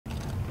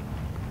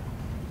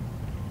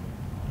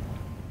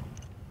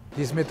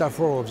This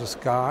metaphor of the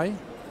sky,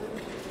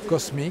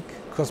 cosmic,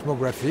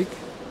 cosmographic,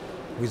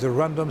 with a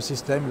random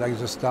system like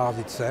the stars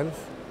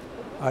itself,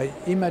 I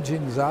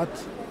imagine that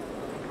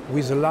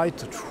with a light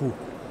through.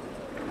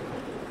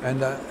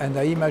 And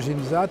I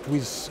imagine that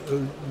with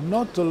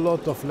not a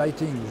lot of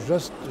lighting,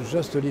 just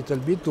a little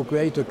bit to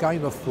create a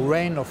kind of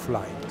rain of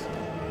light.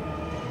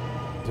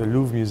 The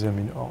Louvre Museum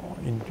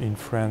in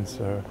France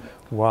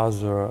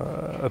was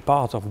a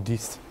part of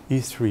this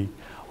history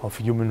of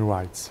human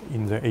rights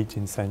in the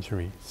 18th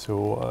century.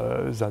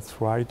 So that's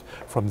right,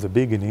 from the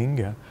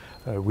beginning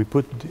we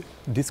put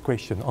this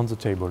question on the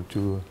table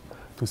to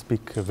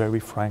speak very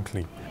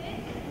frankly.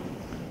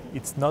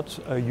 It's not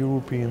a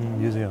European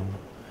museum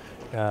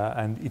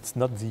and it's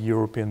not the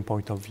European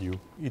point of view.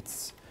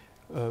 It's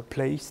a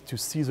place to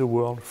see the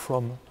world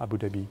from Abu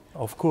Dhabi.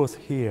 Of course,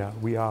 here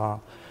we are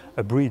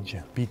a bridge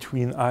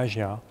between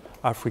Asia,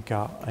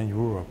 Africa and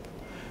Europe.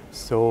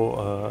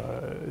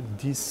 So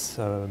this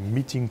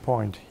meeting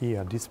point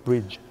here, this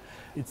bridge,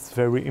 it's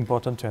very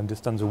important to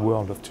understand the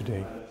world of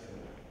today.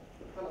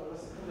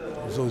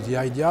 So the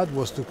idea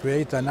was to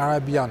create an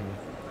Arabian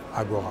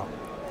Agora,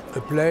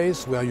 a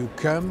place where you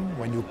come,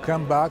 when you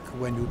come back,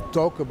 when you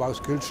talk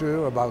about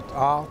culture, about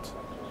art,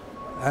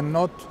 and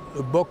not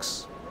a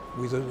box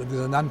with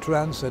an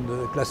entrance and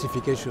a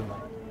classification.